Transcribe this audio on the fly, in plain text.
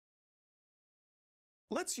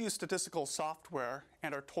Let's use statistical software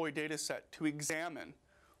and our toy data set to examine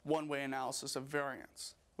one-way analysis of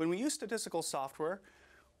variance. When we use statistical software,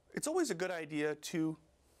 it's always a good idea to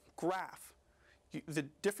graph the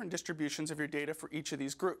different distributions of your data for each of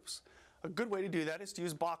these groups. A good way to do that is to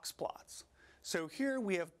use box plots. So here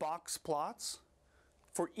we have box plots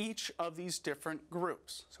for each of these different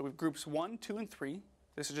groups. So we have groups 1, 2, and 3.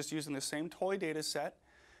 This is just using the same toy data set.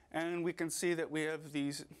 And we can see that we have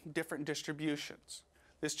these different distributions.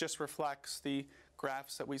 This just reflects the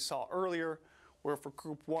graphs that we saw earlier, where for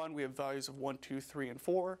group 1 we have values of 1, 2, 3, and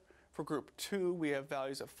 4. For group 2 we have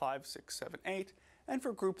values of 5, 6, 7, 8. And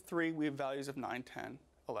for group 3 we have values of 9, 10,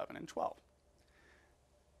 11, and 12.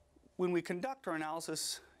 When we conduct our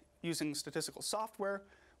analysis using statistical software,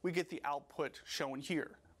 we get the output shown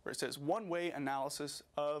here, where it says one-way analysis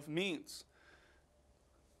of means.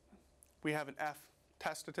 We have an F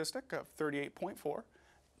test statistic of 38.4.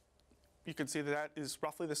 You can see that that is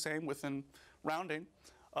roughly the same within rounding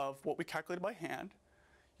of what we calculated by hand.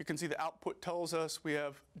 You can see the output tells us we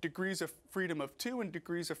have degrees of freedom of 2 and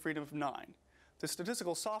degrees of freedom of 9. The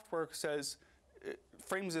statistical software says, it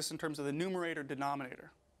frames this in terms of the numerator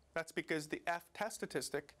denominator. That's because the F test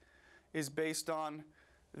statistic is based on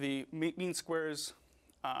the mean squares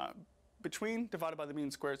between divided by the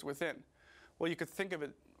mean squares within. Well, you could think of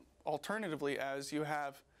it alternatively as you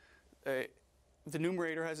have the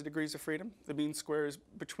numerator has degrees of freedom, the mean squares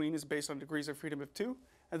between is based on degrees of freedom of 2,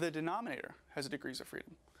 and the denominator has degrees of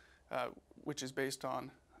freedom, which is based on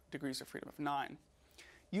degrees of freedom of 9.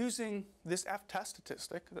 Using this F-test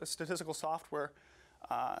statistic, the statistical software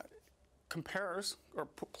compares or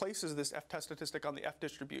places this F-test statistic on the F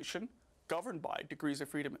distribution, governed by degrees of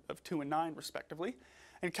freedom of 2 and 9 respectively,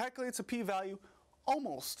 and calculates a p-value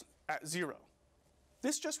almost at 0.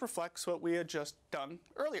 This just reflects what we had just done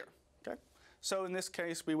earlier. Okay? So in this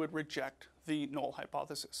case, we would reject the null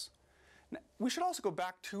hypothesis. Now, we should also go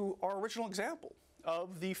back to our original example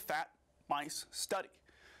of the fat mice study.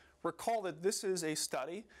 Recall that this is a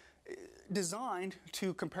study designed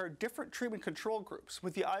to compare different treatment control groups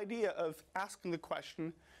with the idea of asking the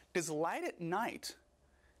question, does light at night,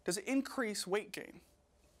 does it increase weight gain?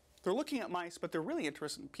 They're looking at mice, but they're really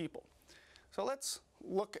interested in people. So let's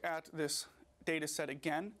look at this data set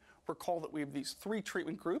again. Recall that we have these 3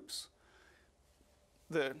 treatment groups.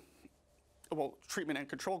 Treatment and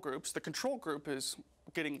control groups. The control group is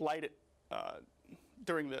getting light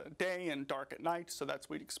during the day and dark at night, so that's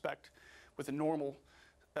what we'd expect with a normal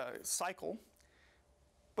cycle.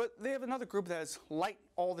 But they have another group that has light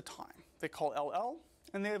all the time. They call LL,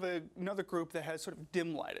 and they have another group that has sort of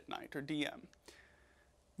dim light at night, or DM.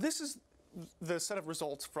 This is the set of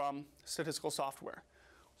results from statistical software.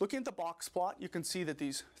 Looking at the box plot, you can see that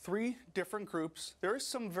these 3 different groups, there is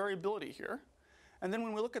some variability here. And then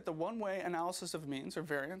when we look at the one-way analysis of means, or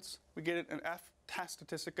variance, we get an F-test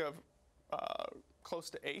statistic of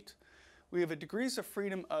close to 8. We have a degrees of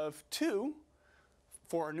freedom of 2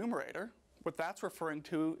 for our numerator. What that's referring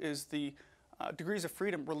to is the degrees of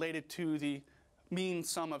freedom related to the mean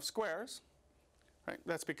sum of squares. Right?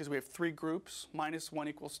 That's because we have 3 groups, minus 1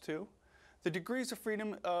 equals 2. The degrees of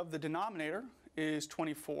freedom of the denominator is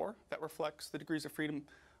 24. That reflects the degrees of freedom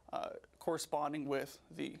corresponding with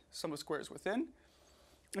the sum of squares within.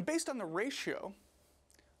 And based on the ratio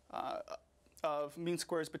of mean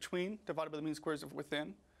squares between divided by the mean squares of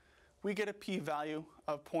within, we get a p-value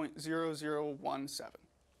of 0.0017.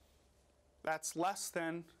 That's less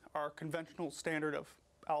than our conventional standard of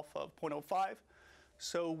alpha of 0.05,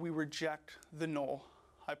 so we reject the null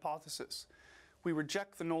hypothesis. We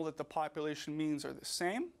reject the null that the population means are the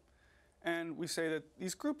same, and we say that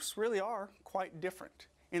these groups really are quite different.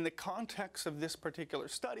 In the context of this particular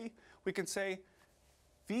study, we can say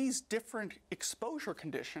these different exposure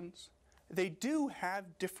conditions, they do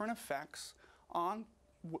have different effects on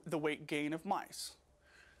the weight gain of mice.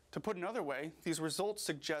 To put another way, these results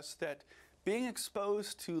suggest that being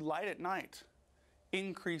exposed to light at night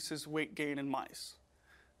increases weight gain in mice.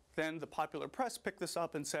 Then the popular press picked this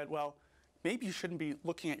up and said, well, maybe you shouldn't be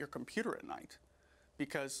looking at your computer at night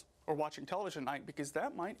or watching television at night because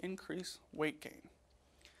that might increase weight gain.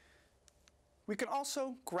 We can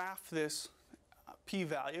also graph this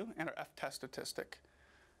p-value and our F-test statistic.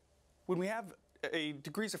 When we have a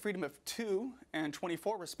degrees of freedom of 2 and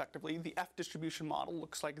 24 respectively, the F distribution model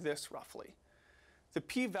looks like this roughly. The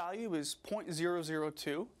p-value is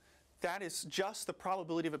 0.002. That is just the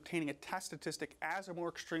probability of obtaining a test statistic as or more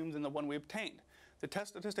extreme than the one we obtained. The test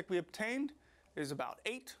statistic we obtained is about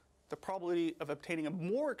 8. The probability of obtaining a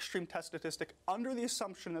more extreme test statistic under the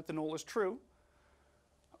assumption that the null is true,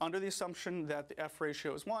 under the assumption that the F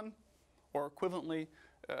ratio is 1, or equivalently,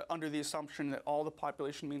 under the assumption that all the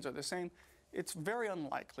population means are the same, it's very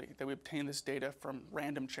unlikely that we obtain this data from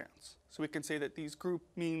random chance. So we can say that these group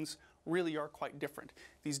means really are quite different.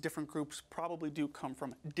 These different groups probably do come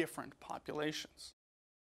from different populations.